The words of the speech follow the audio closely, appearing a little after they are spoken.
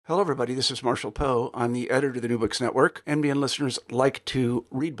Hello, everybody. This is Marshall Poe. I'm the editor of the New Books Network. NBN listeners like to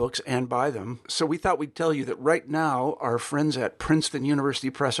read books and buy them. So we thought we'd tell you that right now, our friends at Princeton University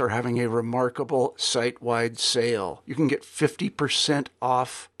Press are having a remarkable site-wide sale. You can get 50%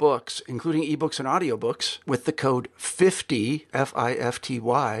 off books, including ebooks and audiobooks, with the code 50,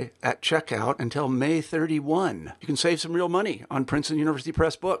 F-I-F-T-Y, at checkout until May 31. You can save some real money on Princeton University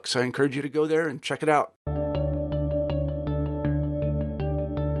Press books. I encourage you to go there and check it out.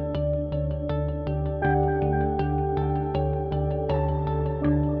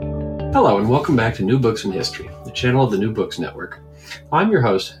 Hello, and welcome back to New Books in History, the channel of the New Books Network. I'm your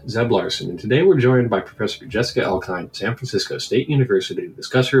host, Zeb Larson, and today we're joined by Professor Jessica Elkind at San Francisco State University to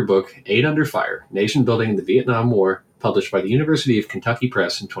discuss her book, Aid Under Fire, Nation Building in the Vietnam War, published by the University of Kentucky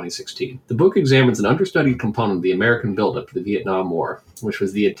Press in 2016. The book examines an understudied component of the American buildup to the Vietnam War, which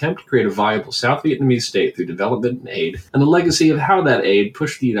was the attempt to create a viable South Vietnamese state through development and aid, and the legacy of how that aid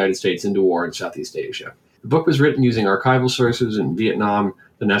pushed the United States into war in Southeast Asia. The book was written using archival sources in Vietnam,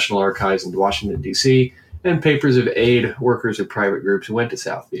 the National Archives in Washington, D.C., and papers of aid workers or private groups who went to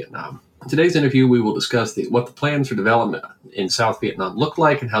South Vietnam. In today's interview, we will discuss what the plans for development in South Vietnam looked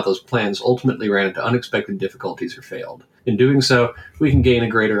like and how those plans ultimately ran into unexpected difficulties or failed. In doing so, we can gain a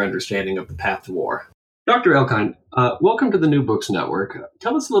greater understanding of the path to war. Dr. Elkind, welcome to the New Books Network.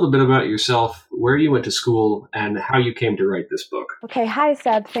 Tell us a little bit about yourself, where you went to school, and how you came to write this book. Okay. Hi,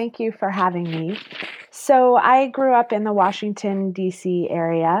 Seb. Thank you for having me. So I grew up in the Washington, D.C.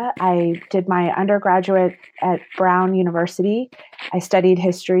 area. I did my undergraduate at Brown University. I studied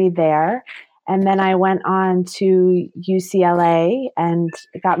history there. And then I went on to UCLA and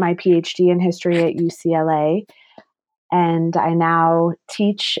got my PhD in history at UCLA. And I now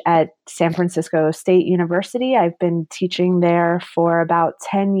teach at San Francisco State University. I've been teaching there for about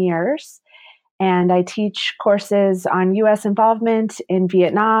 10 years. And I teach courses on U.S. involvement in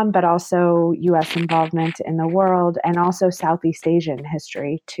Vietnam, but also U.S. involvement in the world, and also Southeast Asian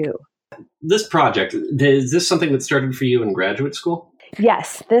history, too. This project, is this something that started for you in graduate school?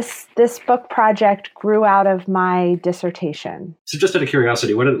 Yes, this book project grew out of my dissertation. So just out of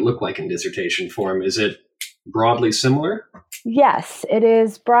curiosity, what did it look like in dissertation form? Is it broadly similar? Yes, it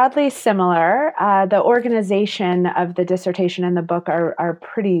is broadly similar. The organization of the dissertation and the book are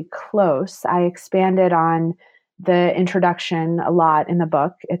pretty close. I expanded on the introduction a lot in the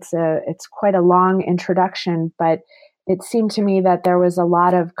book. It's quite a long introduction, but it seemed to me that there was a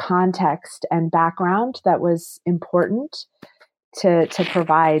lot of context and background that was important to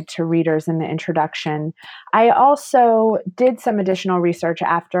provide to readers in the introduction. I also did some additional research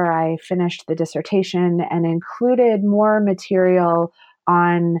after I finished the dissertation and included more material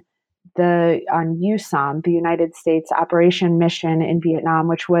on USOM, the United States Operation Mission in Vietnam,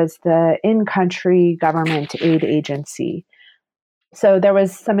 which was the in-country government aid agency. So there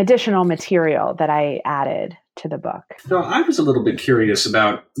was some additional material that I added to the book. So I was a little bit curious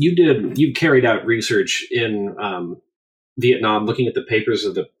about, you carried out research in Vietnam, looking at the papers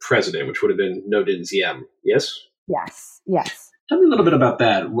of the president, which would have been Ngo Dinh Diem, yes? Yes. Tell me a little bit about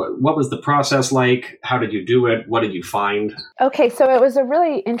that. What was the process like? How did you do it? What did you find? Okay, so it was a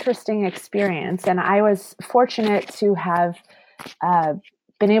really interesting experience, and I was fortunate to have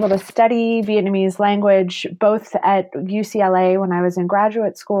been able to study Vietnamese language both at UCLA when I was in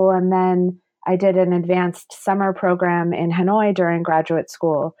graduate school, and then I did an advanced summer program in Hanoi during graduate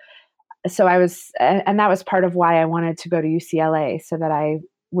school. So and that was part of why I wanted to go to UCLA, so that I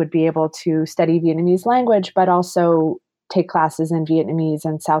would be able to study Vietnamese language, but also take classes in Vietnamese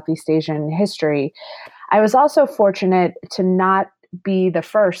and Southeast Asian history. I was also fortunate to not be the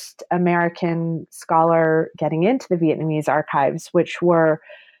first American scholar getting into the Vietnamese archives, which were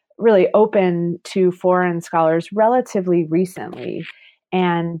really open to foreign scholars relatively recently.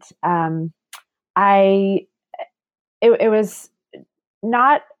 And it was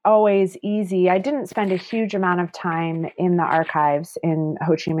not always easy. I didn't spend a huge amount of time in the archives in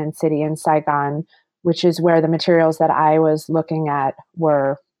Ho Chi Minh City and Saigon, which is where the materials that I was looking at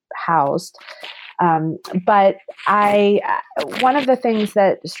were housed. But one of the things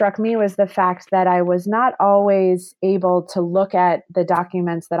that struck me was the fact that I was not always able to look at the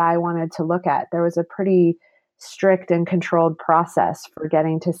documents that I wanted to look at. There was a pretty strict and controlled process for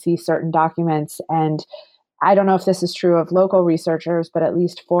getting to see certain documents. And I don't know if this is true of local researchers, but at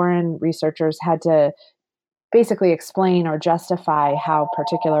least foreign researchers had to basically explain or justify how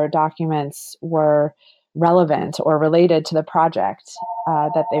particular documents were relevant or related to the project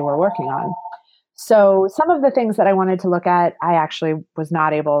that they were working on. So some of the things that I wanted to look at, I actually was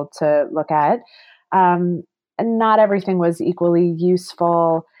not able to look at. And not everything was equally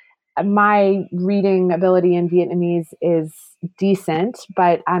useful. my reading ability in Vietnamese is decent,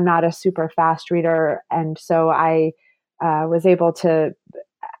 but I'm not a super fast reader. And so I was able to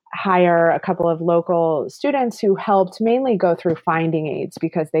hire a couple of local students who helped mainly go through finding aids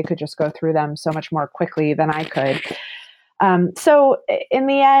because they could just go through them so much more quickly than I could. So in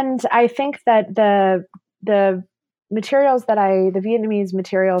the end, I think that the Vietnamese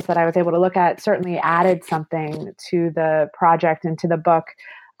materials that I was able to look at certainly added something to the project and to the book.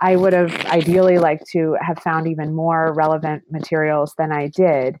 I would have ideally liked to have found even more relevant materials than I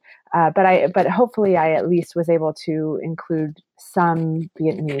did, but hopefully I at least was able to include some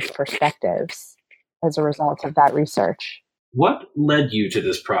Vietnamese perspectives as a result of that research. What led you to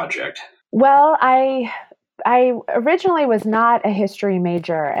this project? Well, I originally was not a history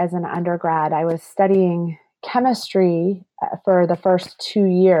major as an undergrad. I was studying chemistry for the first 2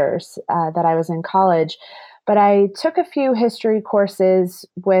 years that I was in college. But I took a few history courses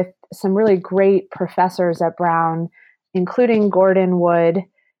with some really great professors at Brown, including Gordon Wood,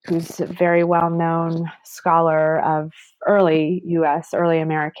 who's a very well-known scholar of early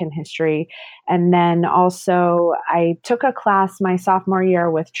American history. And then also I took a class my sophomore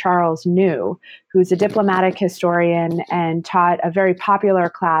year with Charles New, who's a diplomatic historian and taught a very popular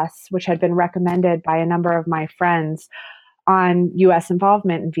class, which had been recommended by a number of my friends on U.S.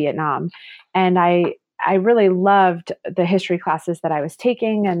 involvement in Vietnam. And I really loved the history classes that I was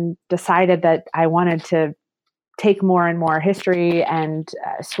taking and decided that I wanted to take more and more history and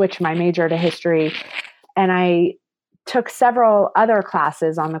switch my major to history. And I took several other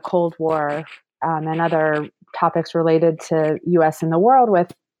classes on the Cold War and other topics related to U.S. and the world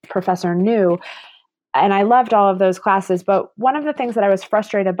with Professor New. And I loved all of those classes. But one of the things that I was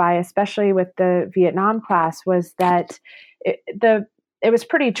frustrated by, especially with the Vietnam class, was that it was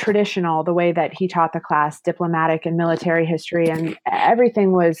pretty traditional, the way that he taught the class, diplomatic and military history, and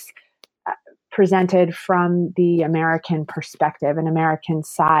everything was presented from the American perspective, an American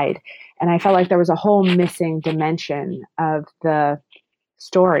side. And I felt like there was a whole missing dimension of the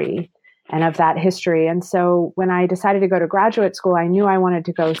story and of that history. And so when I decided to go to graduate school, I knew I wanted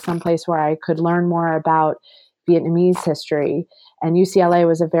to go someplace where I could learn more about Vietnamese history. And UCLA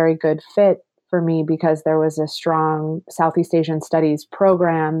was a very good fit for me because there was a strong Southeast Asian studies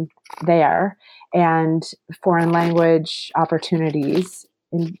program there and foreign language opportunities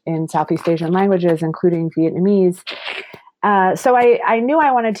in Southeast Asian languages, including Vietnamese. So I knew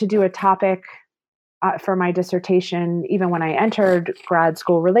I wanted to do a topic for my dissertation, even when I entered grad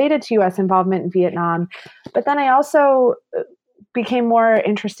school, related to U.S. involvement in Vietnam. But then I also became more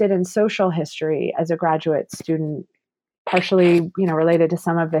interested in social history as a graduate student, partially, related to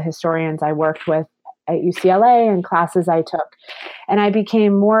some of the historians I worked with at UCLA and classes I took. And I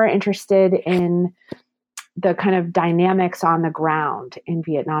became more interested in the kind of dynamics on the ground in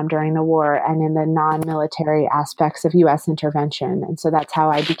Vietnam during the war and in the non-military aspects of U.S. intervention. And so that's how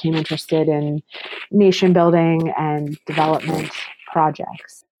I became interested in nation building and development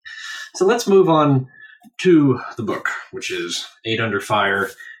projects. So let's move on to the book, which is Aid Under Fire,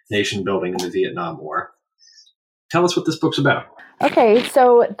 Nation Building in the Vietnam War. Tell us what this book's about. Okay,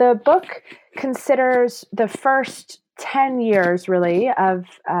 so the book considers the first 10 years, really, of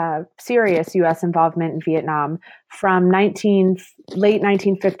serious U.S. involvement in Vietnam from late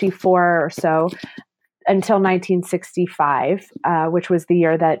 1954 or so until 1965, which was the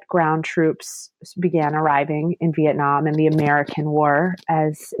year that ground troops began arriving in Vietnam and the American War,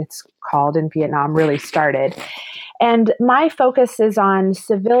 as it's called in Vietnam, really started. And my focus is on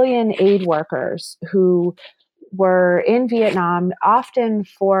civilian aid workers who were in Vietnam often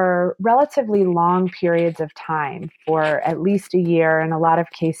for relatively long periods of time, for at least a year, in a lot of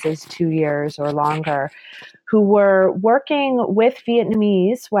cases 2 years or longer, who were working with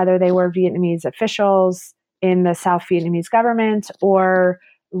Vietnamese, whether they were Vietnamese officials in the South Vietnamese government or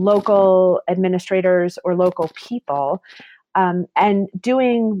local administrators or local people, and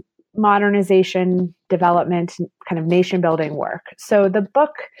doing modernization, development, kind of nation building work. So the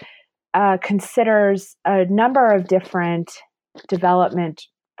book considers a number of different development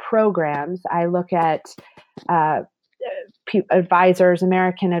programs. I look at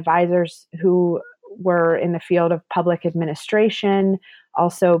American advisors who were in the field of public administration,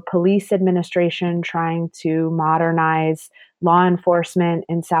 also police administration, trying to modernize law enforcement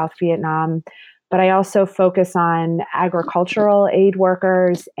in South Vietnam. But I also focus on agricultural aid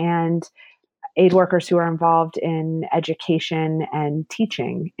workers and aid workers who are involved in education and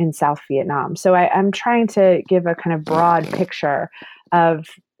teaching in South Vietnam. So I'm trying to give a kind of broad picture of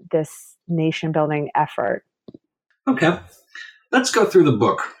this nation building effort. Okay, let's go through the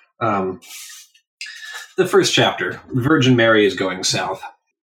book. The first chapter, Virgin Mary is Going South.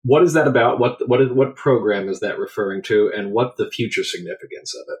 What is that about? What program is that referring to, and what the future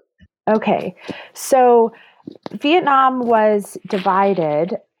significance of it? Okay, so Vietnam was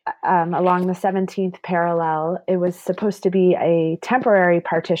divided along the 17th parallel. It was supposed to be a temporary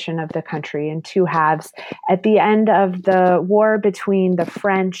partition of the country in two halves at the end of the war between the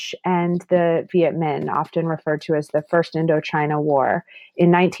French and the Viet Minh, often referred to as the First Indochina War,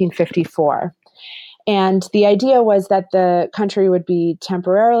 in 1954. And the idea was that the country would be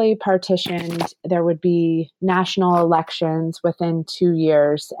temporarily partitioned. There would be national elections within 2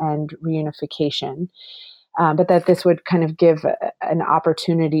 years and reunification. But that this would kind of give an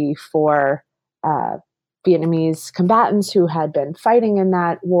opportunity for Vietnamese combatants who had been fighting in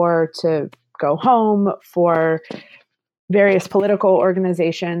that war to go home, for various political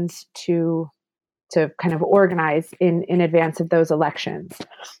organizations to kind of organize in advance of those elections.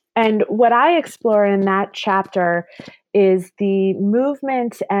 And what I explore in that chapter is the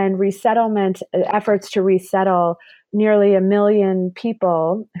movement and resettlement efforts to resettle nearly 1 million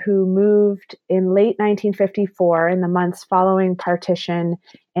people who moved in late 1954, in the months following partition,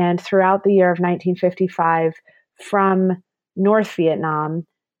 and throughout the year of 1955 from North Vietnam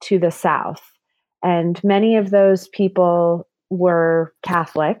to the South. And many of those people were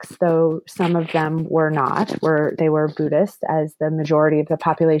Catholics, though some of them were not. They were Buddhist, as the majority of the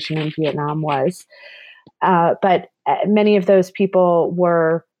population in Vietnam was. But many of those people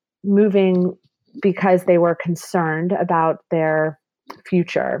were moving because they were concerned about their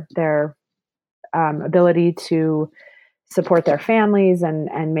future, their ability to support their families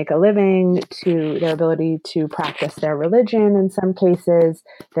and make a living, to their ability to practice their religion in some cases,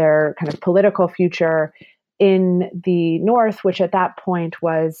 their kind of political future in the North, which at that point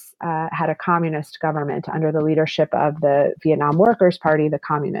was had a communist government under the leadership of the Vietnam Workers' Party, the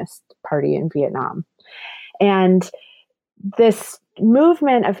Communist Party in Vietnam. And this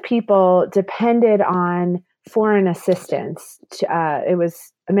movement of people depended on foreign assistance. It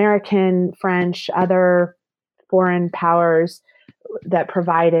was American, French, other foreign powers that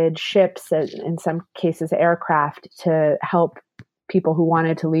provided ships, and in some cases aircraft, to help people who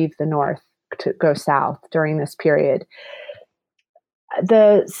wanted to leave the North to go south during this period.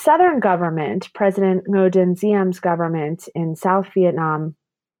 The Southern government, President Ngo Dinh Diem's government in South Vietnam,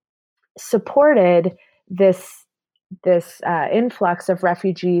 supported this influx of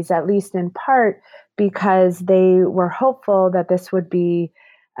refugees, at least in part because they were hopeful that this would be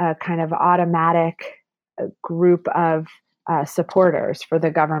a kind of automatic group of supporters for the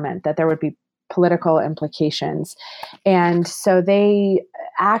government, that there would be political implications. And so they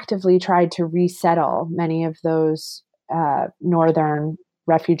actively tried to resettle many of those northern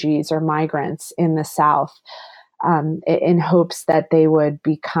refugees or migrants in the South, in hopes that they would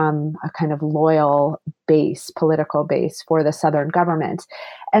become a kind of loyal base, political base for the Southern government.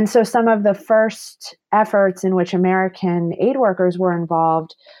 And so some of the first efforts in which American aid workers were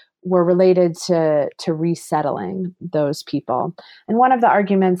involved were related to resettling those people. And one of the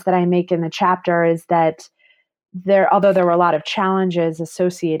arguments that I make in the chapter is that although there were a lot of challenges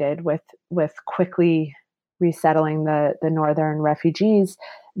associated with quickly resettling the northern refugees,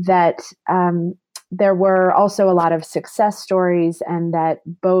 that there were also a lot of success stories, and that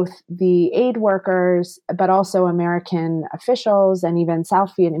both the aid workers, but also American officials and even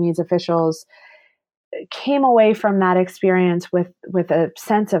South Vietnamese officials, came away from that experience with a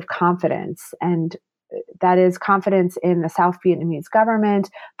sense of confidence. And that is confidence in the South Vietnamese government,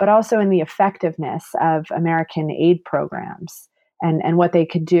 but also in the effectiveness of American aid programs and what they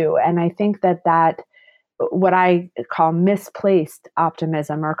could do. And I think that what I call misplaced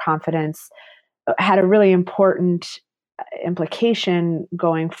optimism or confidence had a really important implication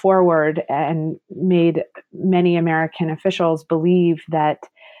going forward, and made many American officials believe that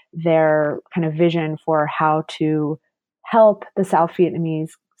their kind of vision for how to help the South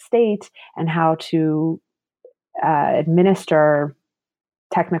Vietnamese state and how to administer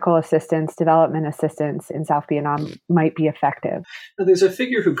technical assistance, development assistance in South Vietnam might be effective. Now, there's a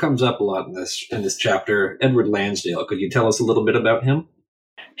figure who comes up a lot in this chapter, Edward Lansdale. Could you tell us a little bit about him?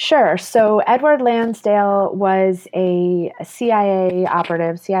 Sure. So Edward Lansdale was a CIA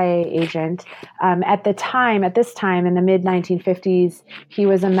operative, CIA agent. At this time in the mid-1950s, he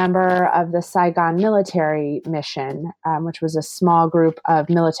was a member of the Saigon military mission, which was a small group of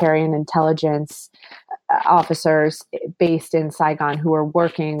military and intelligence officers based in Saigon who were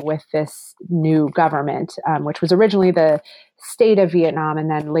working with this new government, which was originally the state of Vietnam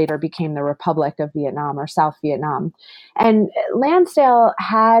and then later became the Republic of Vietnam, or South Vietnam. And Lansdale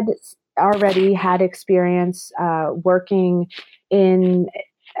had already had experience working in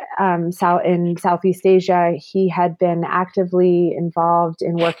in Southeast Asia. He had been actively involved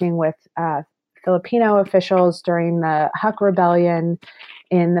in working with Filipino officials during the Huk Rebellion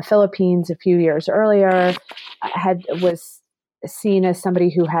in the Philippines a few years earlier. Was seen as somebody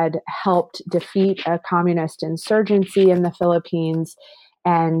who had helped defeat a communist insurgency in the Philippines,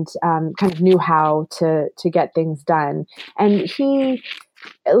 and kind of knew how to get things done. And he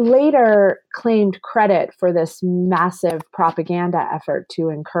later claimed credit for this massive propaganda effort to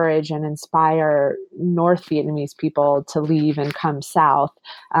encourage and inspire North Vietnamese people to leave and come south.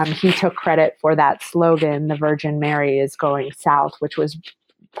 He took credit for that slogan, "The Virgin Mary is going south," which was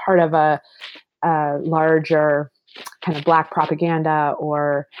part of a larger kind of Black propaganda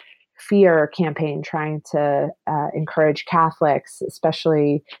or fear campaign trying to encourage Catholics,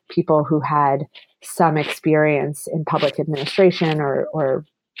 especially people who had some experience in public administration or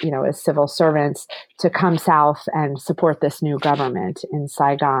as civil servants, to come south and support this new government in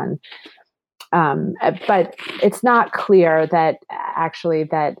Saigon. But it's not clear that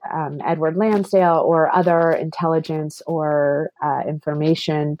Edward Lansdale or other intelligence or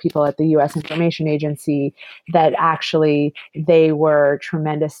information people at the U.S. Information Agency, that actually they were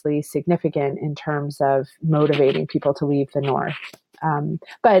tremendously significant in terms of motivating people to leave the North.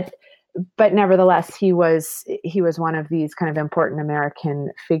 But nevertheless, he was one of these kind of important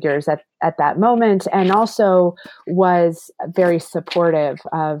American figures at that moment, and also was very supportive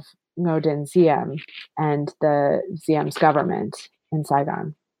of Ngo Dinh Diem and the Diem's government in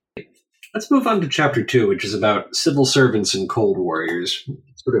Saigon. Let's move on to chapter 2, which is about civil servants and cold warriors.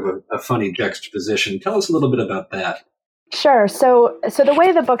 Sort of a funny juxtaposition. Tell us a little bit about that. Sure. So the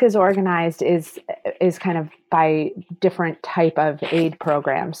way the book is organized is kind of by different type of aid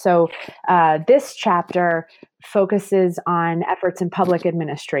programs. So this chapter focuses on efforts in public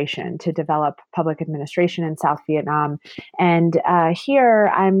administration to develop public administration in South Vietnam. And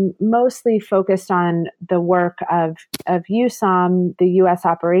here I'm mostly focused on the work of USOM, the U.S.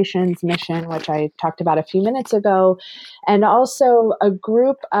 Operations Mission, which I talked about a few minutes ago, and also a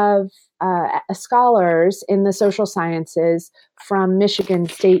group of scholars in the social sciences from Michigan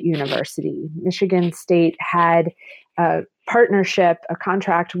State University. Michigan State had a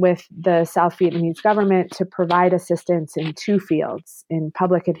contract with the South Vietnamese government to provide assistance in two fields, in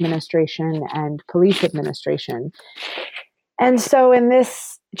public administration and police administration. And so in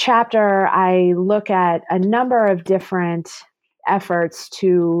this chapter, I look at a number of different efforts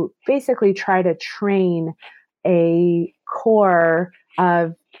to basically try to train a core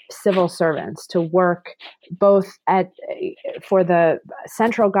of civil servants to work both for the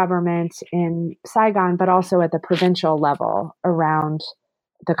central government in Saigon, but also at the provincial level around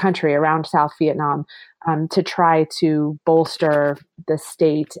the country, around South Vietnam, to try to bolster the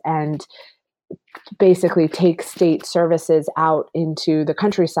state and basically take state services out into the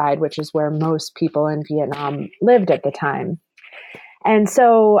countryside, which is where most people in Vietnam lived at the time. And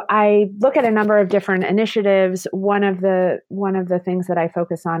so I look at a number of different initiatives. One of the things that I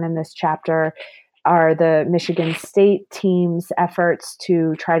focus on in this chapter are the Michigan State team's efforts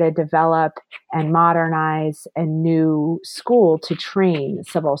to try to develop and modernize a new school to train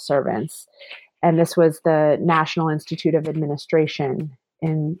civil servants. And this was the National Institute of Administration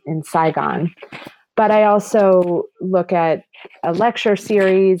in Saigon. But I also look at a lecture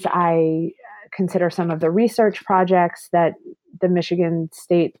series. I consider some of the research projects that the Michigan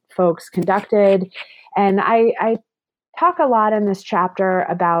State folks conducted. And I talk a lot in this chapter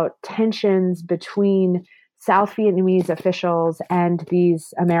about tensions between South Vietnamese officials and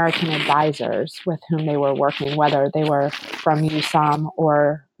these American advisors with whom they were working, whether they were from USOM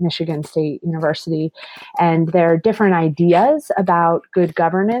or Michigan State University, and their different ideas about good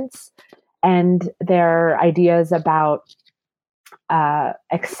governance and their ideas about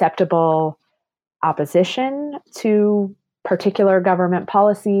acceptable opposition to particular government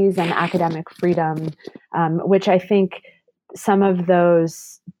policies and academic freedom, which I think some of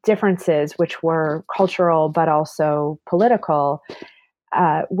those differences, which were cultural but also political,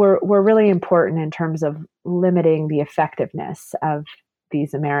 were really important in terms of limiting the effectiveness of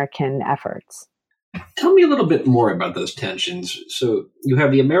these American efforts. Tell me a little bit more about those tensions. So you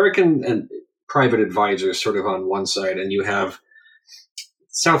have the American and private advisors sort of on one side, and you have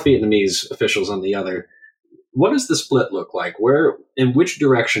South Vietnamese officials on the other. What does the split look like? Where, in which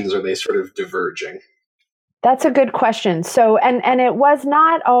directions are they sort of diverging? That's a good question. So, and it was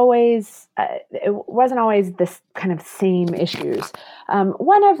not always, it wasn't always this kind of same issues.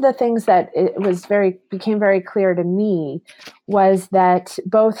 One of the things that became very clear to me was that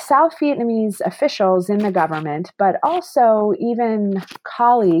both South Vietnamese officials in the government, but also even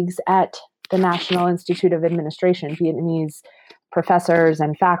colleagues at the National Institute of Administration, Vietnamese professors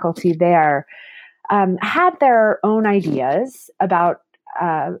and faculty there had their own ideas about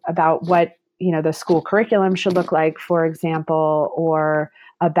what the school curriculum should look like, for example, or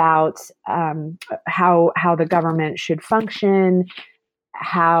about how the government should function,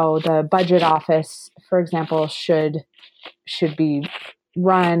 how the budget office, for example, should be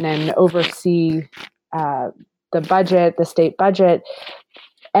run and oversee the budget, the state budget.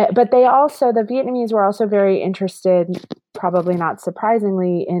 But the Vietnamese were also very interested, probably not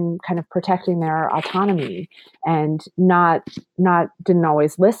surprisingly, in kind of protecting their autonomy, and didn't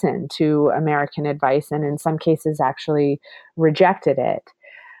always listen to American advice, and in some cases actually rejected it.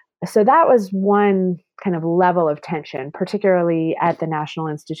 So that was one kind of level of tension, particularly at the National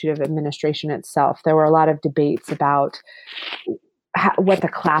Institute of Administration itself. There were a lot of debates about what the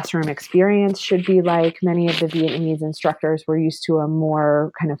classroom experience should be like. Many of the Vietnamese instructors were used to a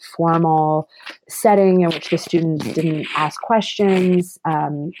more kind of formal setting in which the students didn't ask questions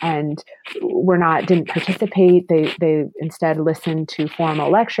and didn't participate. They instead listened to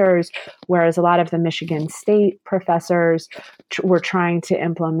formal lectures, whereas a lot of the Michigan State professors were trying to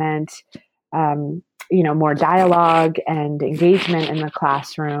implement more dialogue and engagement in the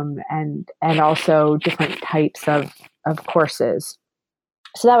classroom, and also different types of courses.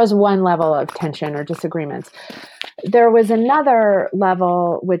 So that was one level of tension or disagreements. There was another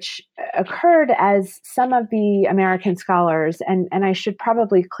level which occurred as some of the American scholars, and I should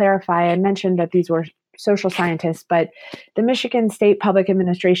probably clarify, I mentioned that these were social scientists, but the Michigan State Public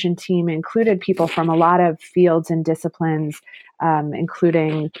Administration team included people from a lot of fields and disciplines,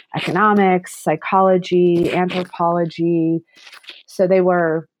 including economics, psychology, anthropology. So they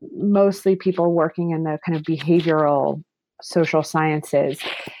were mostly people working in the kind of behavioral social sciences.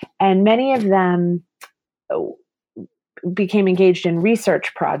 And many of them became engaged in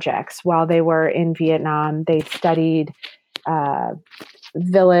research projects while they were in Vietnam. They studied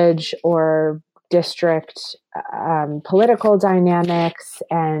village or district political dynamics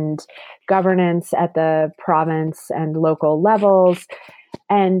and governance at the province and local levels.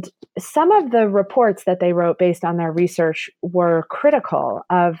 And some of the reports that they wrote based on their research were critical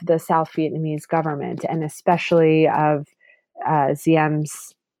of the South Vietnamese government, and especially of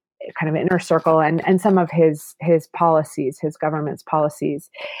Diem's kind of inner circle and some of his policies, his government's policies.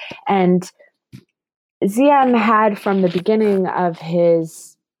 And Diem had, from the beginning of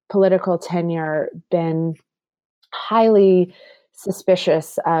his political tenure, been highly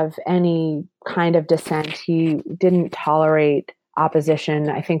suspicious of any kind of dissent. He didn't tolerate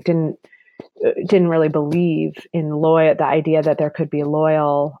opposition. I think didn't really believe in the idea that there could be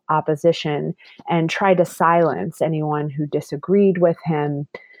loyal opposition, and tried to silence anyone who disagreed with him.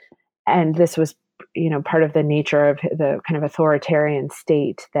 And this was, part of the nature of the kind of authoritarian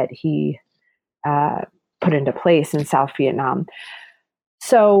state that he put into place in South Vietnam.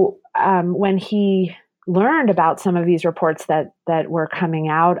 So when he learned about some of these reports that were coming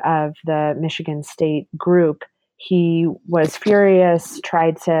out of the Michigan State group, he was furious,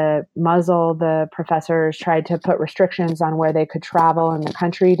 tried to muzzle the professors, tried to put restrictions on where they could travel in the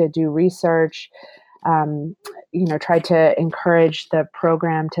country to do research, tried to encourage the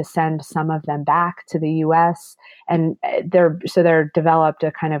program to send some of them back to the U.S. And there developed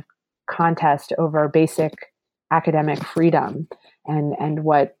a kind of contest over basic academic freedom and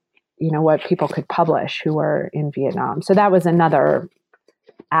what people could publish who were in Vietnam. So that was another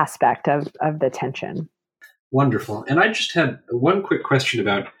aspect of the tension. Wonderful. And I just had one quick question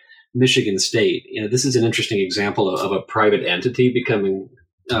about Michigan State. This is an interesting example of a private entity becoming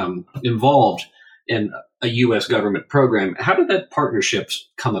involved in a U.S. government program. How did that partnership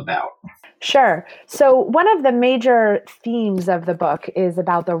come about? Sure. So one of the major themes of the book is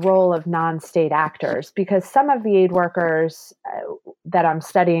about the role of non-state actors, because some of the aid workers that I'm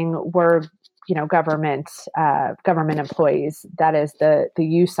studying were government employees, that is the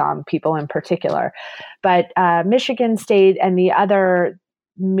USOM people in particular. But Michigan State and the other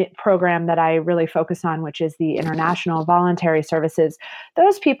program that I really focus on, which is the International Voluntary Services,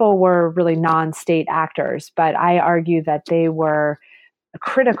 those people were really non-state actors, but I argue that they were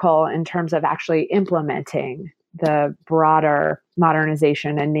critical in terms of actually implementing the broader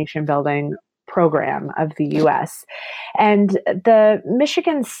modernization and nation building program of the U.S. And the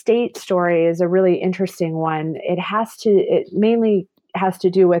Michigan State story is a really interesting one. It mainly has to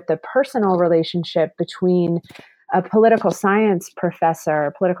do with the personal relationship between a political scientist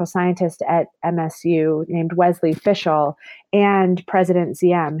at MSU named Wesley Fischel and President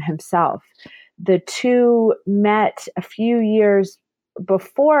Diem himself. The two met a few years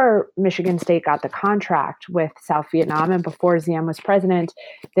before Michigan State got the contract with South Vietnam and before Diem was president.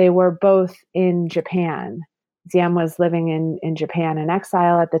 They were both in Japan Diem was living in Japan in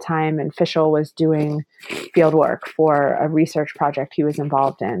exile at the time, and Fischel was doing field work for a research project he was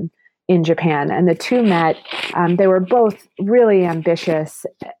involved in Japan. And the two met. They were both really ambitious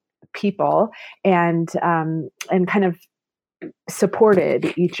people, and kind of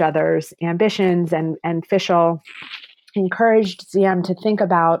supported each other's ambitions. And Fischel encouraged Diem to think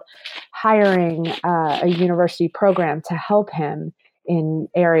about hiring a university program to help him in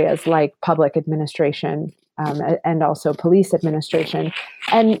areas like public administration and also police administration.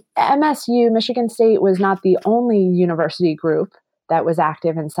 And MSU, Michigan State, was not the only university group that was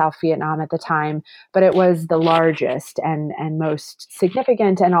active in South Vietnam at the time, but it was the largest and most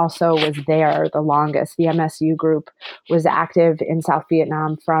significant, and also was there the longest. The MSU group was active in South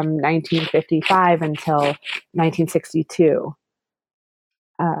Vietnam from 1955 until 1962.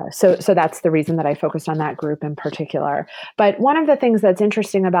 So that's the reason that I focused on that group in particular. But one of the things that's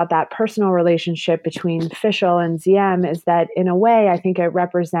interesting about that personal relationship between Fischel and Diem is that, in a way, I think it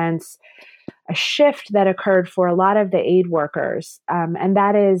represents a shift that occurred for a lot of the aid workers. And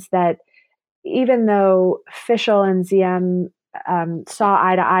that is that even though Fischel and Diem saw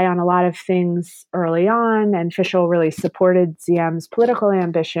eye to eye on a lot of things early on, and Fischel really supported Diem's political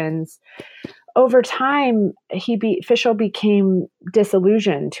ambitions, over time, Fischel became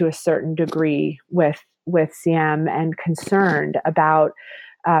disillusioned to a certain degree with Diem, and concerned about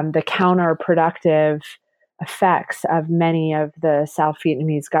the counterproductive effects of many of the South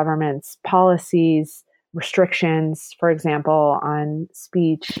Vietnamese government's policies, restrictions, for example, on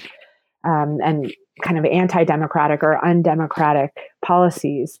speech, and kind of anti-democratic or undemocratic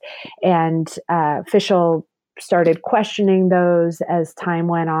policies. And Fischel started questioning those as time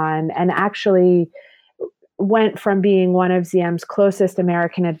went on, and actually went from being one of Diem's closest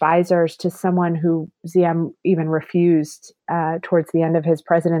American advisors to someone who Diem even refused towards the end of his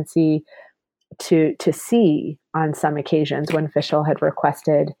presidency to see on some occasions when Fischel had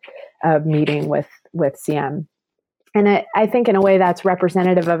requested a meeting with Diem. And I think in a way that's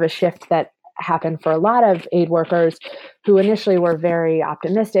representative of a shift that happened for a lot of aid workers who initially were very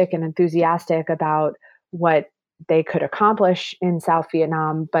optimistic and enthusiastic about what they could accomplish in South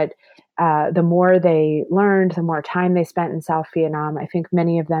Vietnam. But the more they learned, the more time they spent in South Vietnam, I think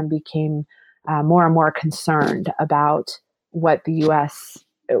many of them became more and more concerned about what the U.S.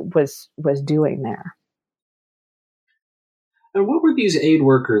 was doing there. And what were these aid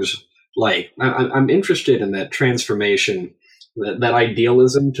workers like? I'm interested in that transformation, that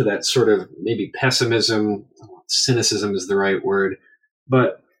idealism to that sort of maybe pessimism. Cynicism is the right word.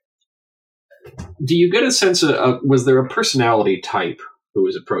 But do you get a sense of, was there a personality type who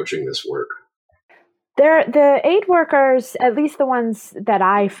was approaching this work? The aid workers, at least the ones that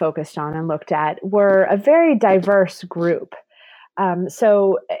I focused on and looked at, were a very diverse group.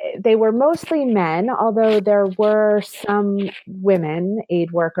 So they were mostly men, although there were some women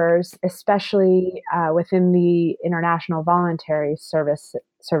aid workers, especially within the International Voluntary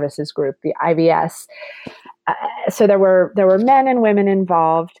Services Group, the IVS. So there were men and women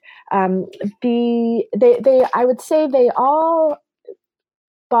involved. I would say they all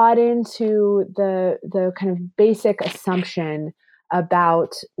bought into the kind of basic assumption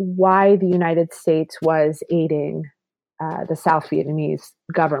about why the United States was aiding the South Vietnamese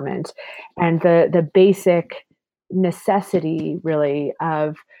government, and the basic necessity, really,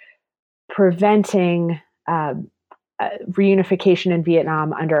 of preventing reunification in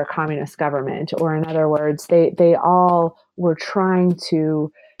Vietnam under a communist government. Or in other words, they all were trying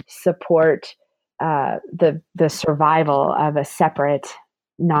to support the survival of a separate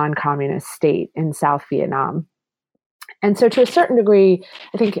non-communist state in South Vietnam. And so to a certain degree,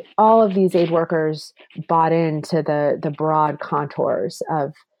 I think all of these aid workers bought into the broad contours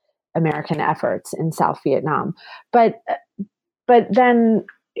of American efforts in South Vietnam. But then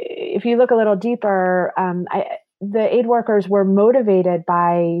if you look a little deeper, the aid workers were motivated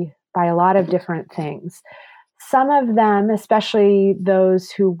by a lot of different things. Some of them, especially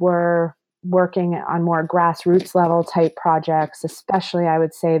those who were working on more grassroots level type projects, especially I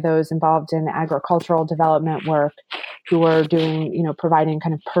would say those involved in agricultural development work, who were doing, providing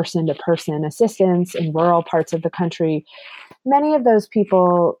kind of person to person assistance in rural parts of the country. Many of those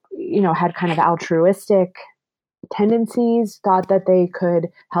people, had kind of altruistic tendencies, thought that they could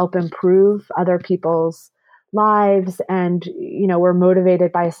help improve other people's lives, and, were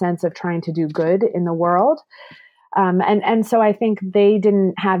motivated by a sense of trying to do good in the world. And so I think they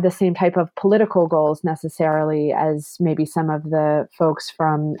didn't have the same type of political goals necessarily as maybe some of the folks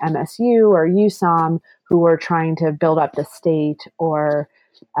from MSU or USOM who were trying to build up the state, or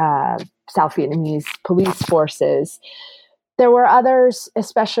South Vietnamese police forces. There were others,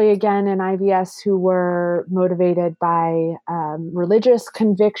 especially again in IVS, who were motivated by religious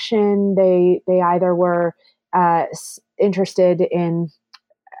conviction. They either were interested in,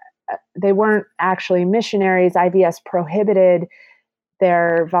 they weren't actually missionaries. IVS prohibited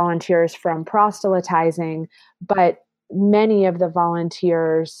their volunteers from proselytizing, but many of the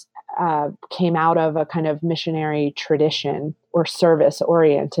volunteers came out of a kind of missionary tradition or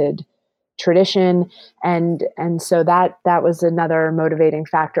service-oriented tradition, and so that was another motivating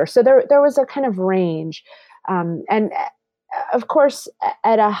factor. So there was a kind of range, and of course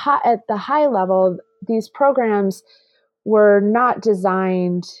at the high level, these programs were not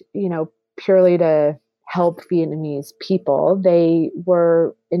designed, purely to help Vietnamese people. They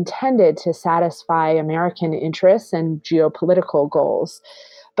were intended to satisfy American interests and geopolitical goals.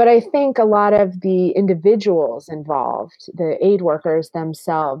 But I think a lot of the individuals involved, the aid workers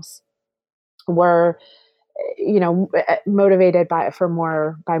themselves, were, motivated by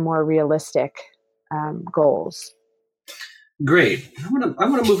more realistic goals. Great. I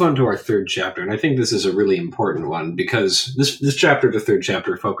want to move on to our third chapter, and I think this is a really important one because this chapter, the third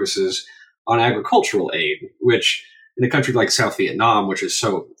chapter, focuses on agricultural aid, which in a country like South Vietnam, which is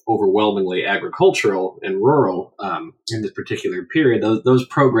so overwhelmingly agricultural and rural in this particular period, those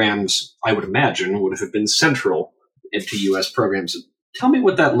programs, I would imagine, would have been central to U.S. programs. Tell me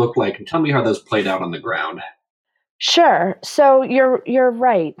what that looked like, and tell me how those played out on the ground. Sure. So you're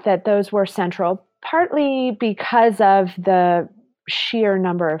right that those were central, partly because of the sheer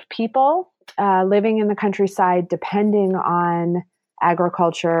number of people living in the countryside, depending on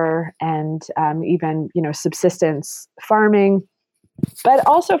agriculture and even subsistence farming, but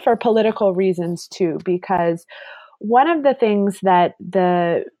also for political reasons too, because one of the things that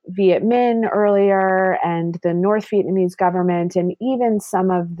the Viet Minh earlier and the North Vietnamese government and even some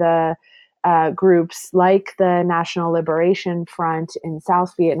of the groups like the National Liberation Front in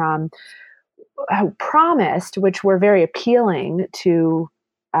South Vietnam promised, which were very appealing to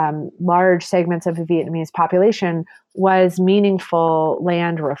large segments of the Vietnamese population, was meaningful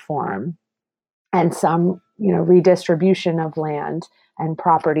land reform and some, redistribution of land and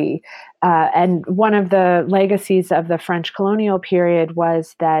property. And one of the legacies of the French colonial period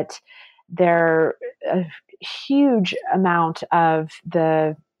was that a huge amount of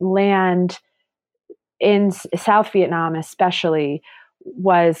the land in South Vietnam especially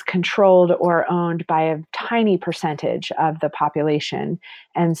was controlled or owned by a tiny percentage of the population.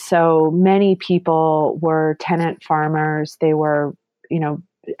 And so many people were tenant farmers. They were,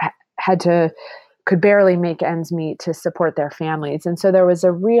 could barely make ends meet to support their families. And so there was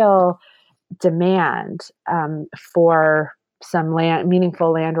a real demand for some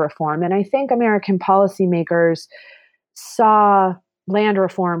meaningful land reform. And I think American policymakers saw land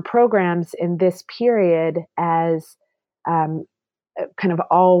reform programs in this period as kind of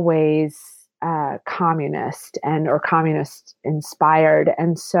always communist or communist inspired.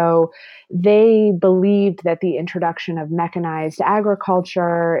 And so they believed that the introduction of mechanized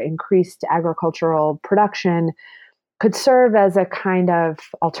agriculture, increased agricultural production, could serve as a kind of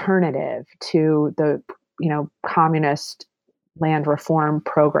alternative to the, communist land reform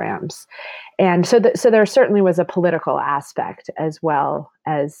programs. And so there certainly was a political aspect as well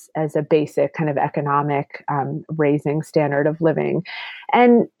as a basic kind of economic raising standard of living.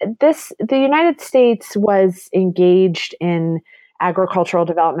 And the United States was engaged in agricultural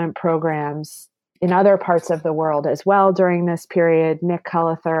development programs in other parts of the world as well during this period. Nick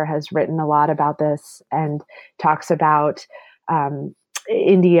Cullither has written a lot about this and talks about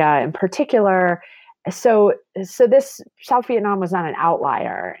India in particular. So this South Vietnam was not an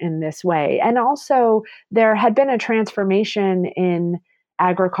outlier in this way. And also there had been a transformation in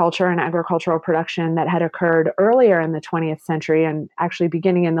agriculture and agricultural production that had occurred earlier in the 20th century and actually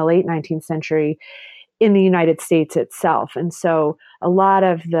beginning in the late 19th century in the United States itself. And so a lot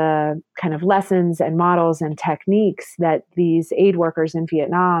of the kind of lessons and models and techniques that these aid workers in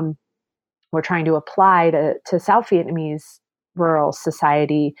Vietnam were trying to apply to South Vietnamese rural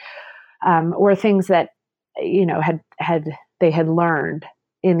society were things that, they had learned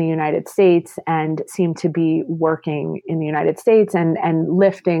in the United States and seemed to be working in the United States and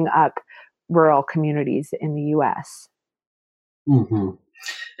lifting up rural communities in the U.S. Mm-hmm.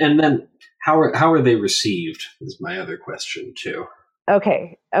 And then how are they received is my other question too.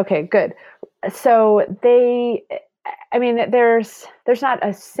 Okay, good. So there's not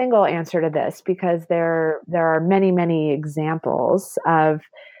a single answer to this because there are many, many examples of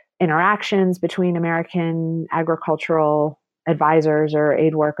interactions between American agricultural advisors or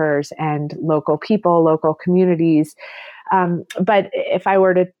aid workers and local people, local communities. But if I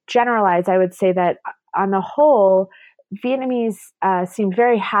were to generalize, I would say that on the whole, Vietnamese seemed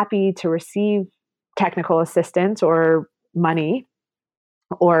very happy to receive technical assistance or money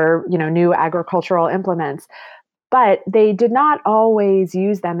or new agricultural implements, but they did not always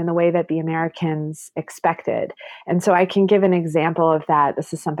use them in the way that the Americans expected. And so I can give an example of that.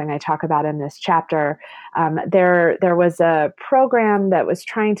 This is something I talk about in this chapter. There was a program that was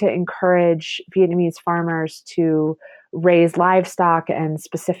trying to encourage Vietnamese farmers to raise livestock and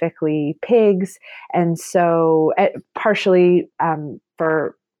specifically pigs. And so partially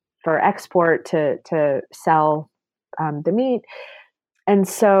for export to sell the meat. And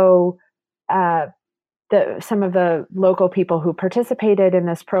so some of the local people who participated in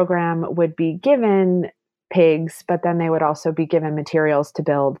this program would be given pigs, but then they would also be given materials to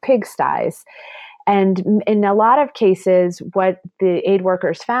build pigsties. And in a lot of cases, what the aid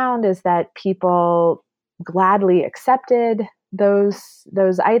workers found is that people gladly accepted those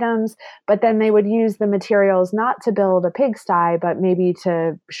items, but then they would use the materials not to build a pigsty, but maybe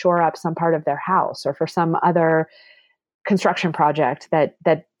to shore up some part of their house or for some other construction project that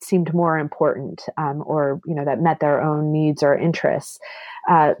seemed more important, or that met their own needs or interests.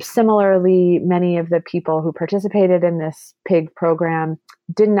 Similarly, many of the people who participated in this pig program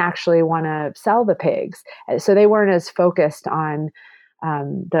didn't actually want to sell the pigs, so they weren't as focused on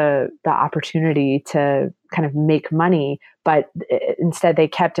the opportunity to kind of make money, but instead they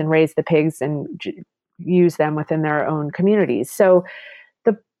kept and raised the pigs and used them within their own communities. So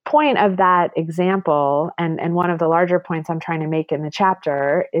point of that example, and one of the larger points I'm trying to make in the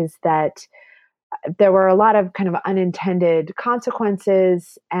chapter, is that there were a lot of kind of unintended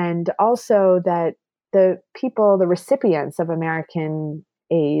consequences, and also that the recipients of American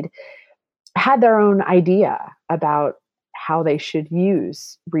aid, had their own idea about how they should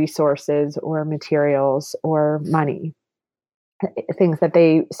use resources or materials or money, things that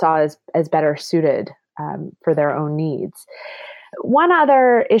they saw as better suited for their own needs. One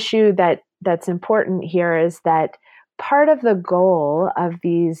other issue that's important here is that part of the goal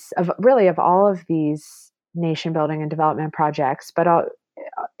of all of these nation building and development projects, but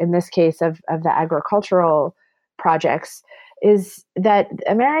in this case of the agricultural projects, is that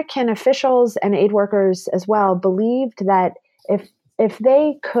American officials and aid workers as well believed that if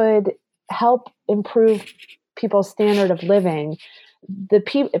they could help improve people's standard of living, the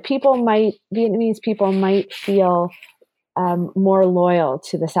Vietnamese people might feel more loyal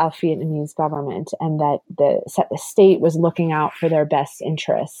to the South Vietnamese government, and that the state was looking out for their best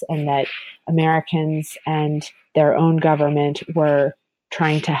interests, and that Americans and their own government were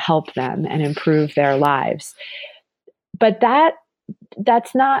trying to help them and improve their lives. But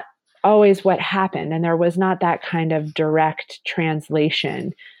that's not always what happened, and there was not that kind of direct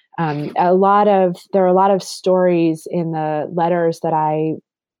translation. There are a lot of stories in the letters that I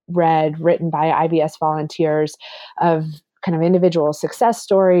read, written by IBS volunteers, of kind of individual success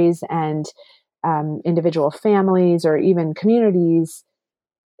stories and individual families or even communities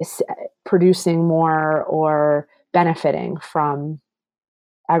producing more or benefiting from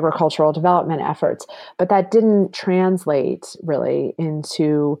agricultural development efforts. But that didn't translate really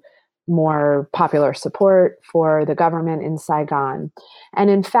into more popular support for the government in Saigon. And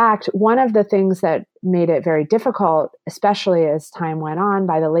in fact, one of the things that made it very difficult, especially as time went on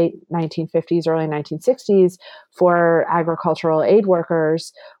by the late 1950s, early 1960s, for agricultural aid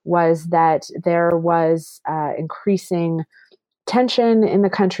workers, was that there was increasing tension in the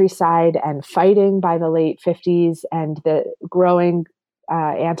countryside and fighting by the late 50s, and the growing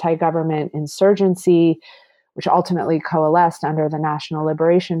anti-government insurgency, which ultimately coalesced under the National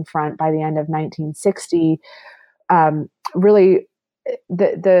Liberation Front by the end of 1960. Really,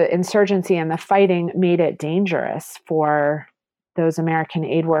 the insurgency and the fighting made it dangerous for those American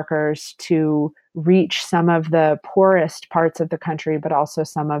aid workers to reach some of the poorest parts of the country, but also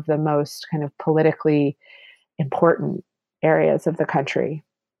some of the most kind of politically important areas of the country.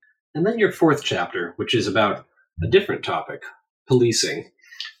 And then your fourth chapter, which is about a different topic, policing.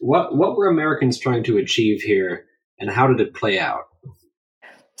 What were Americans trying to achieve here, and how did it play out?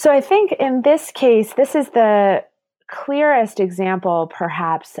 So I think in this case, this is the clearest example,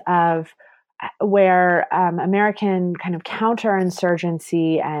 perhaps, of where American kind of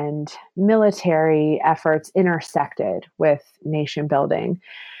counterinsurgency and military efforts intersected with nation building.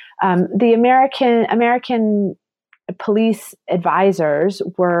 The American police advisors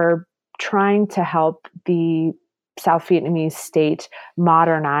were trying to help the South Vietnamese state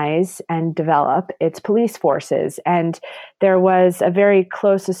modernize and develop its police forces. And there was a very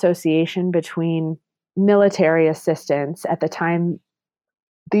close association between military assistance. At the time,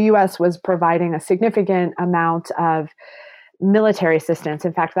 the U.S. was providing a significant amount of military assistance.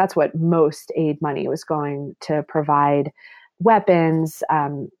 In fact, that's what most aid money was going to provide: weapons,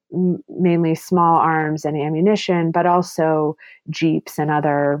 mainly small arms and ammunition, but also jeeps and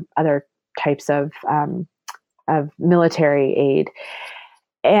other types of military aid.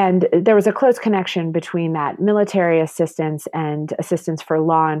 And there was a close connection between that military assistance and assistance for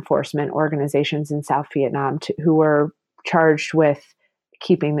law enforcement organizations in South Vietnam who were charged with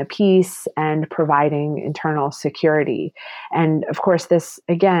keeping the peace and providing internal security. And of course, this,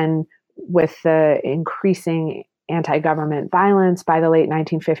 again, with the increasing anti-government violence by the late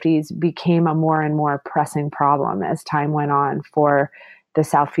 1950s, became a more and more pressing problem as time went on for the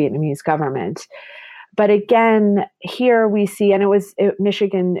South Vietnamese government. But again, here we see, and it was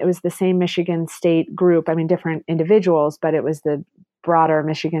the same Michigan State group, different individuals, but it was the broader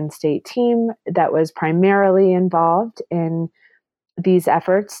Michigan State team that was primarily involved in these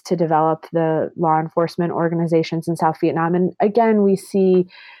efforts to develop the law enforcement organizations in South Vietnam. And again, we see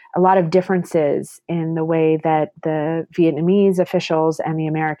a lot of differences in the way that the Vietnamese officials and the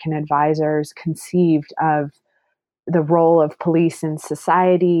American advisors conceived of the role of police in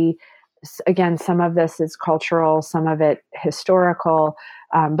society. Again, some of this is cultural, some of it historical,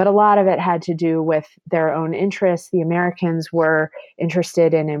 but a lot of it had to do with their own interests. The Americans were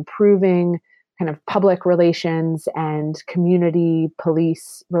interested in improving kind of public relations and community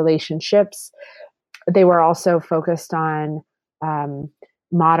police relationships. They were also focused on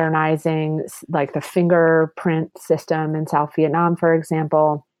modernizing, like, the fingerprint system in South Vietnam, for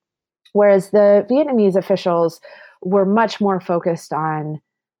example, whereas the Vietnamese officials were much more focused on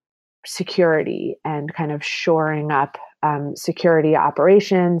security and kind of shoring up security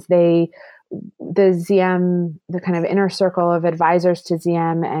operations. The Diem, the kind of inner circle of advisors to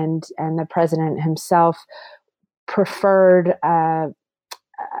Diem and the president himself preferred a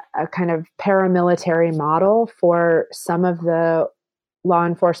kind of paramilitary model for some of the law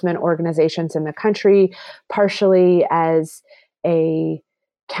enforcement organizations in the country, partially as a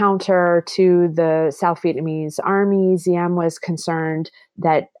counter to the South Vietnamese army. Diem was concerned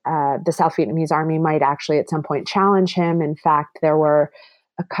that the South Vietnamese army might actually at some point challenge him. In fact, there were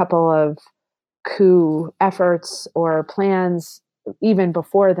a couple of coup efforts or plans even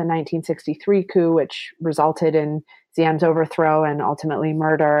before the 1963 coup, which resulted in Diem's overthrow and ultimately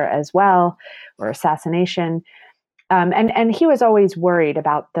murder as well, or assassination. And he was always worried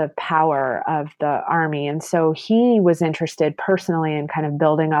about the power of the army. And so he was interested personally in kind of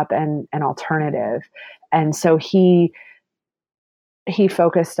building up an alternative. And so he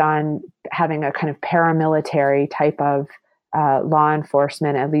focused on having a kind of paramilitary type of law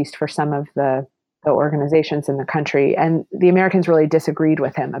enforcement, at least for some of the organizations in the country. And the Americans really disagreed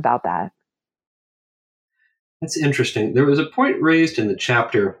with him about that. That's interesting. There was a point raised in the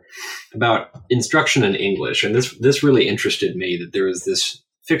chapter about instruction in English, and this really interested me, that there was this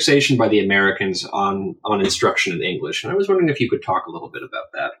fixation by the Americans on instruction in English. And I was wondering if you could talk a little bit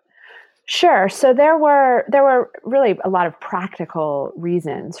about that. Sure. So there were really a lot of practical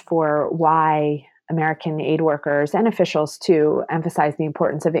reasons for why American aid workers and officials too emphasize the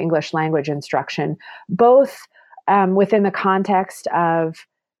importance of English language instruction, both within the context of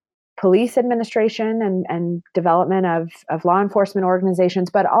police administration and development of law enforcement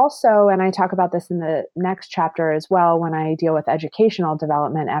organizations, but also, and I talk about this in the next chapter as well when I deal with educational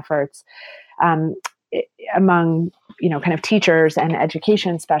development efforts among kind of teachers and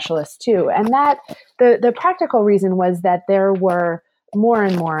education specialists too. And that the practical reason was that there were more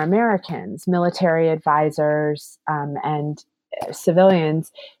and more Americans, military advisors, and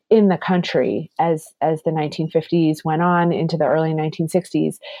civilians in the country as the 1950s went on into the early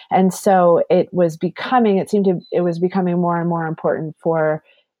 1960s. And so it was becoming more and more important for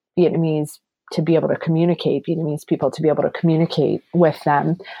Vietnamese people to communicate with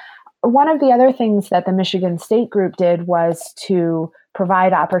them. One of the other things that the Michigan State Group did was to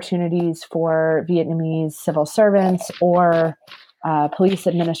provide opportunities for Vietnamese civil servants or police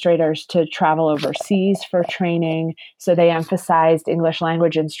administrators to travel overseas for training. So they emphasized English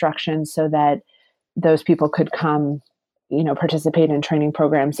language instruction so that those people could come, participate in training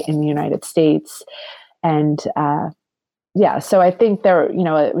programs in the United States. And so I think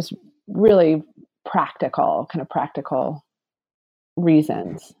it was really practical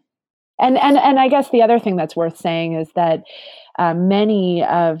reasons. And I guess the other thing that's worth saying is that many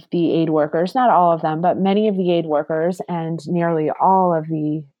of the aid workers, not all of them, but many of the aid workers and nearly all of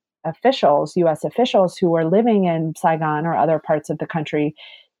the officials, U.S. officials who were living in Saigon or other parts of the country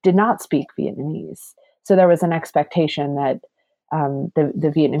did not speak Vietnamese. So there was an expectation that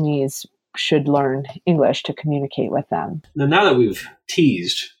the Vietnamese should learn English to communicate with them. Now that we've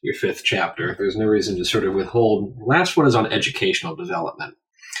teased your fifth chapter, there's no reason to sort of withhold. The last one is on educational development.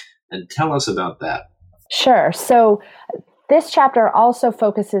 And tell us about that. Sure. So this chapter also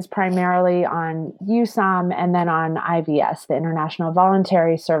focuses primarily on USOM and then on IVS, the International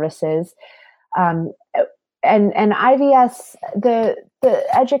Voluntary Services. And IVS, the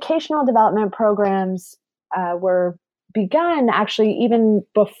educational development programs were begun actually even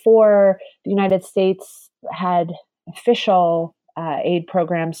before the United States had official aid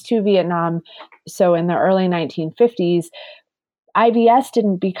programs to Vietnam. So in the early 1950s, IVS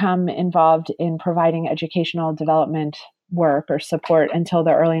didn't become involved in providing educational development work or support until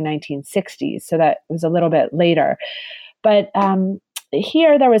the early 1960s. So that was a little bit later. But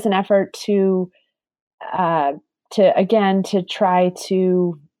here there was an effort to try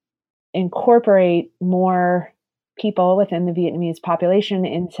to incorporate more people within the Vietnamese population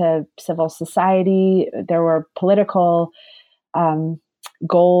into civil society. There were political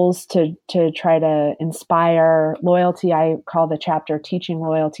goals to try to inspire loyalty. I call the chapter Teaching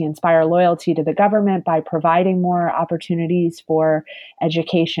Loyalty, inspire loyalty to the government by providing more opportunities for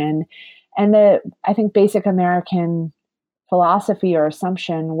education. And I think basic American philosophy or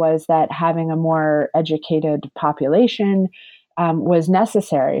assumption was that having a more educated population was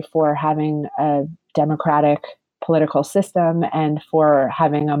necessary for having a democratic political system and for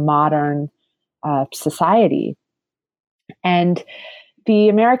having a modern society. And the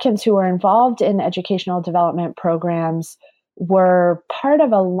Americans who were involved in educational development programs were part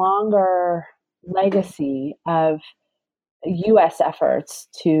of a longer legacy of U.S. efforts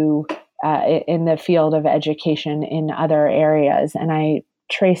in the field of education in other areas. And I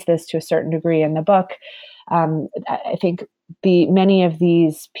trace this to a certain degree in the book. I think many of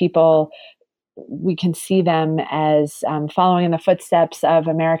these people, we can see them as following in the footsteps of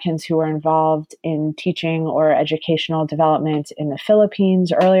Americans who were involved in teaching or educational development in the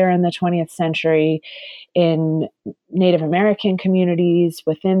Philippines earlier in the 20th century, in Native American communities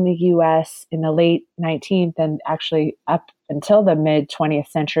within the U.S. in the late 19th and actually up until the mid 20th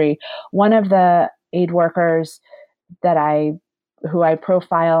century. One of the aid workers who I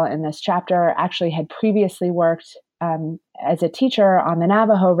profile in this chapter actually had previously worked as a teacher on the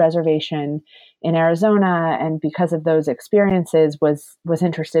Navajo reservation in Arizona, and because of those experiences was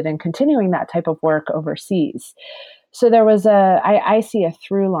interested in continuing that type of work overseas. So there was I see a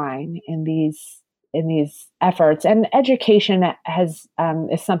through line in these efforts, and education is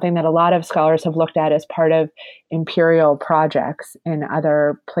something that a lot of scholars have looked at as part of imperial projects in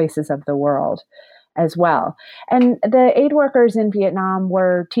other places of the world as well. And the aid workers in Vietnam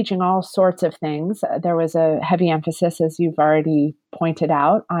were teaching all sorts of things. There was a heavy emphasis, as you've already pointed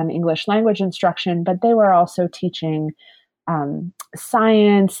out, on English language instruction, but they were also teaching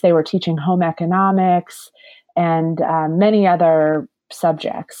science, they were teaching home economics, and many other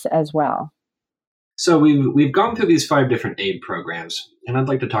subjects as well. So we've gone through these 5 different aid programs, and I'd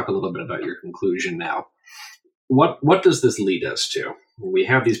like to talk a little bit about your conclusion now. What does this lead us to? We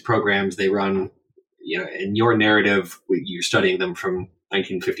have these programs, they run, in your narrative, you're studying them from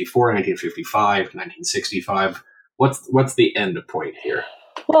 1954, 1955, 1965. What's the end point here?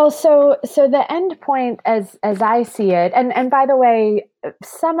 Well, so the end point, as I see it, and by the way,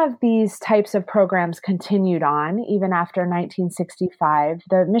 some of these types of programs continued on even after 1965.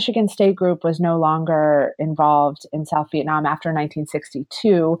 The Michigan State Group was no longer involved in South Vietnam after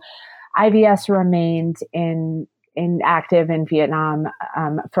 1962. IVS remained active in Vietnam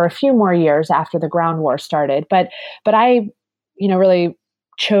for a few more years after the ground war started. But I, really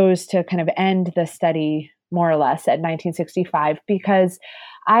chose to kind of end the study more or less at 1965 because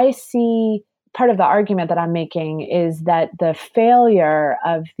I see part of the argument that I'm making is that the failure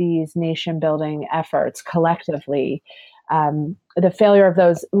of these nation building efforts collectively, the failure of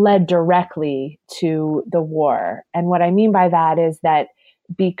those led directly to the war. And what I mean by that is that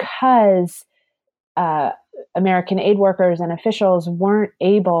because American aid workers and officials weren't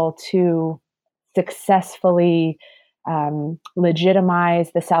able to successfully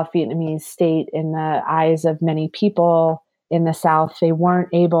legitimize the South Vietnamese state in the eyes of many people in the South. They weren't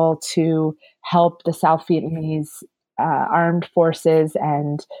able to help the South Vietnamese armed forces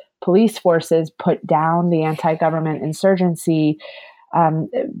and police forces put down the anti-government insurgency.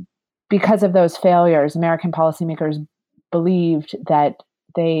 Because of those failures, American policymakers believed that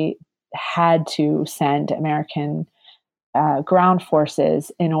they had to send American ground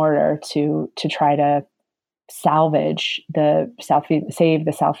forces in order to try to salvage save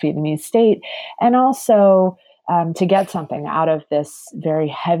the South Vietnamese state, and also to get something out of this very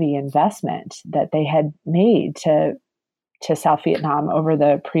heavy investment that they had made to to South Vietnam over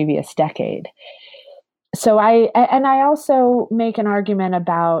the previous decade. So I also make an argument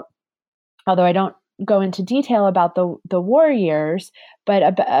about, although I don't go into detail about the war years, but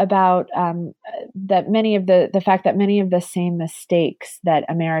about that many of the fact that many of the same mistakes that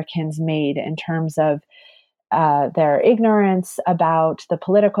Americans made in terms of their ignorance about the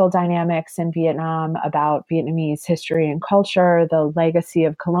political dynamics in Vietnam, about Vietnamese history and culture, the legacy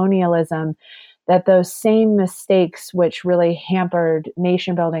of colonialism, that those same mistakes, which really hampered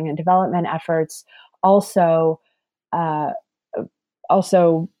nation building and development efforts, also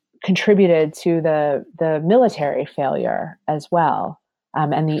contributed to the military failure as well,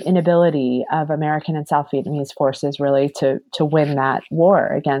 and the inability of American and South Vietnamese forces really to win that war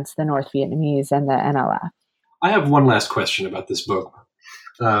against the North Vietnamese and the NLF. I have one last question about this book.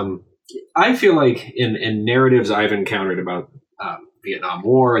 I feel like in narratives I've encountered about Vietnam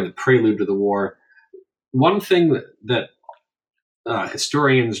War and the prelude to the war, one thing that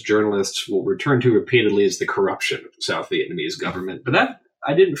historians, journalists will return to repeatedly is the corruption of the South Vietnamese government. But that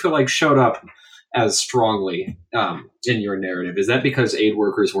I didn't feel like showed up as strongly in your narrative. Is that because aid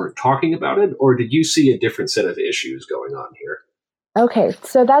workers weren't talking about it, or did you see a different set of issues going on here? Okay,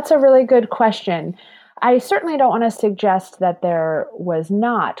 so that's a really good question. I certainly don't want to suggest that there was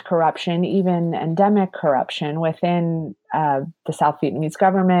not corruption, even endemic corruption, within the South Vietnamese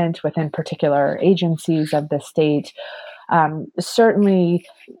government, within particular agencies of the state. Certainly,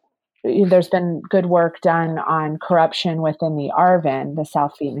 there's been good work done on corruption within the ARVN, the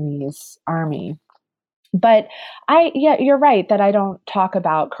South Vietnamese Army. But you're right that I don't talk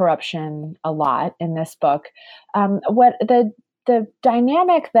about corruption a lot in this book. What the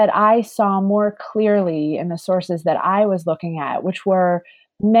dynamic that I saw more clearly in the sources that I was looking at, which were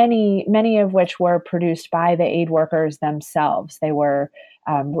many of which were produced by the aid workers themselves. They were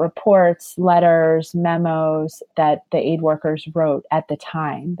reports, letters, memos that the aid workers wrote at the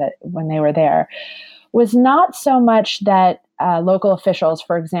time that when they were there, was not so much that local officials,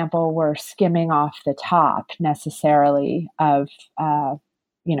 for example, were skimming off the top necessarily of a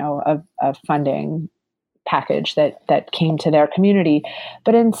funding package that came to their community,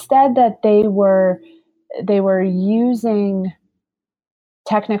 but instead that they were using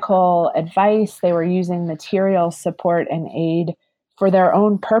technical advice, they were using material support and aid for their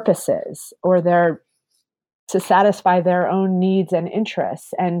own purposes or to satisfy their own needs and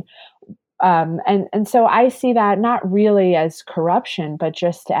interests. And so I see that not really as corruption, but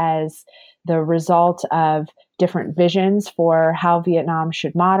just as the result of different visions for how Vietnam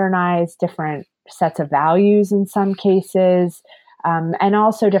should modernize, different sets of values in some cases, and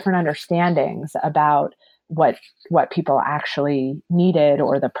also different understandings about what people actually needed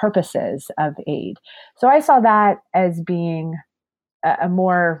or the purposes of aid. So I saw that as being a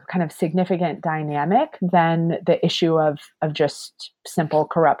more kind of significant dynamic than the issue of just simple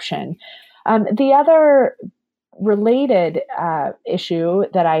corruption. The other related issue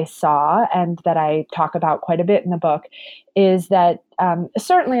that I saw and that I talk about quite a bit in the book is that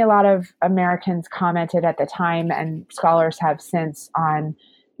certainly a lot of Americans commented at the time, and scholars have since, on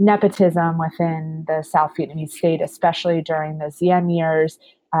nepotism within the South Vietnamese state, especially during the Diem years.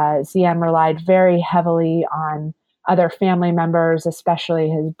 Diem relied very heavily on other family members, especially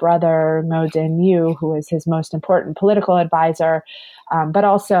his brother, Ngo Dinh Nhu, who was his most important political advisor, but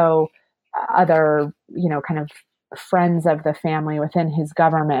also other, kind of friends of the family within his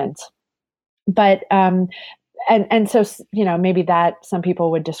government. But, and so, maybe that some people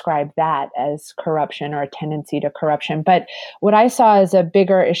would describe that as corruption or a tendency to corruption. But what I saw as a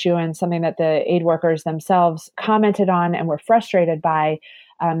bigger issue and something that the aid workers themselves commented on and were frustrated by,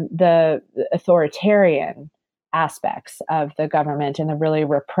 the authoritarian aspects of the government and the really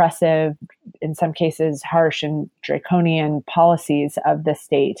repressive, in some cases harsh and draconian policies of the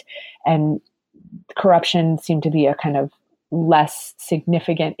state. And corruption seemed to be a kind of less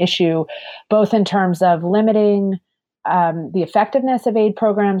significant issue, both in terms of limiting the effectiveness of aid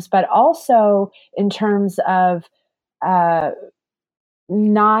programs, but also in terms of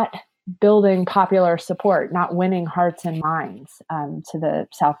not building popular support, not winning hearts and minds to the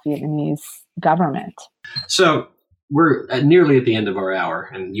South Vietnamese government. So we're nearly at the end of our hour,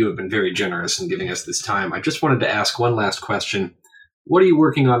 and you have been very generous in giving us this time. I just wanted to ask one last question. What are you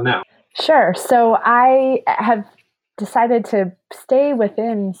working on now? Sure. So I have decided to stay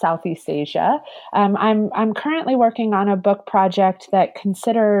within Southeast Asia. I'm currently working on a book project that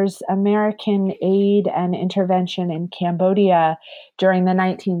considers American aid and intervention in Cambodia during the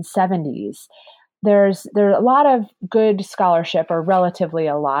 1970s. There's a lot of good scholarship, or relatively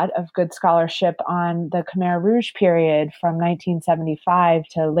a lot of good scholarship, on the Khmer Rouge period from 1975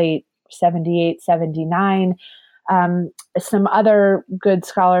 to late 78, 79. some other good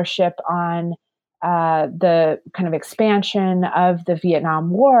scholarship on the kind of expansion of the Vietnam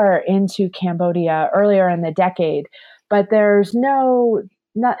War into Cambodia earlier in the decade. But there's no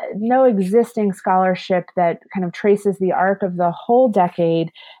existing scholarship that kind of traces the arc of the whole decade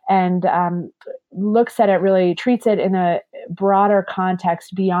and looks at it, really treats it in a broader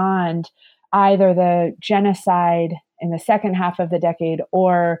context beyond either the genocide in the second half of the decade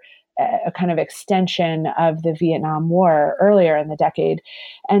or a kind of extension of the Vietnam War earlier in the decade.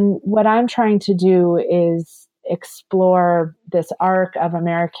 And what I'm trying to do is explore this arc of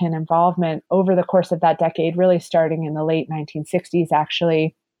American involvement over the course of that decade, really starting in the late 1960s,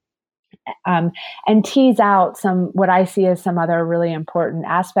 actually, and tease out what I see as some other really important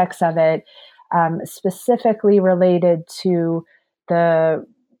aspects of it, specifically related to the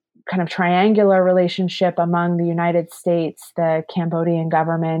kind of triangular relationship among the United States, the Cambodian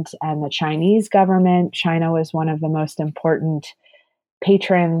government, and the Chinese government. China was one of the most important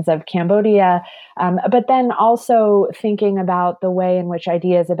patrons of Cambodia, but then also thinking about the way in which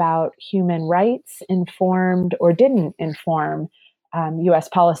ideas about human rights informed or didn't inform U.S.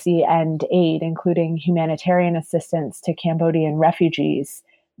 policy and aid, including humanitarian assistance to Cambodian refugees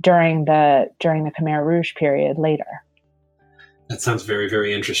during the Khmer Rouge period later. That sounds very,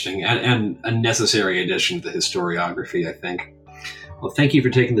 very interesting and a necessary addition to the historiography, I think. Well, thank you for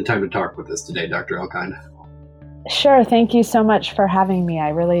taking the time to talk with us today, Dr. Elkind. Sure. Thank you so much for having me. I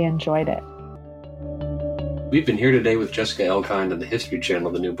really enjoyed it. We've been here today with Jessica Elkind on the History Channel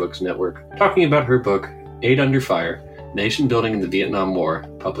of the New Books Network, talking about her book, Aid Under Fire, Nation Building in the Vietnam War,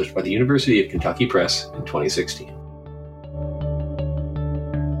 published by the University of Kentucky Press in 2016.